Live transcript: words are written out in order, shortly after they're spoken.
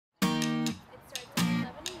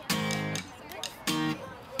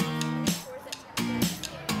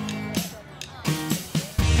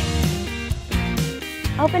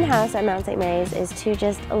Open house at Mount St. Mary's is to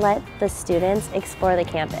just let the students explore the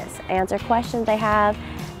campus, answer questions they have,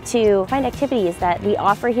 to find activities that we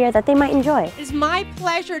offer here that they might enjoy. It is my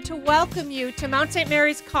pleasure to welcome you to Mount St.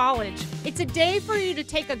 Mary's College. It's a day for you to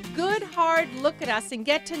take a good, hard look at us and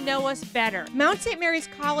get to know us better. Mount St. Mary's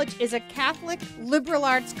College is a Catholic liberal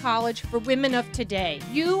arts college for women of today.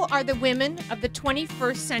 You are the women of the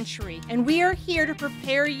 21st century, and we are here to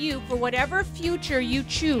prepare you for whatever future you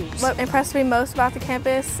choose. What impressed me most about the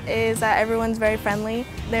campus is that everyone's very friendly.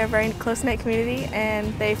 They're a very close-knit community,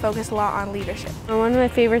 and they focus a lot on leadership. One of my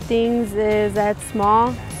favorite things is that it's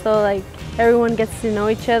small, so like everyone gets to know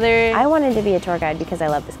each other. I wanted to be a tour guide because I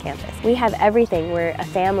love this campus. We have everything. We're a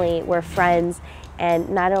family, we're friends, and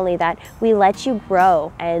not only that, we let you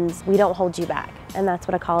grow and we don't hold you back. And that's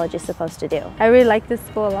what a college is supposed to do. I really like this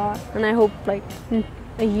school a lot, and I hope like in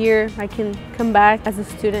a year I can come back as a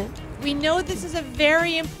student. We know this is a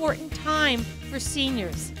very important time for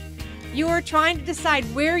seniors. You are trying to decide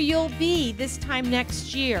where you'll be this time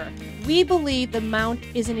next year. We believe the Mount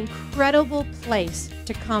is an incredible place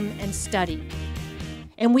to come and study.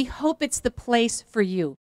 And we hope it's the place for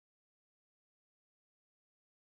you.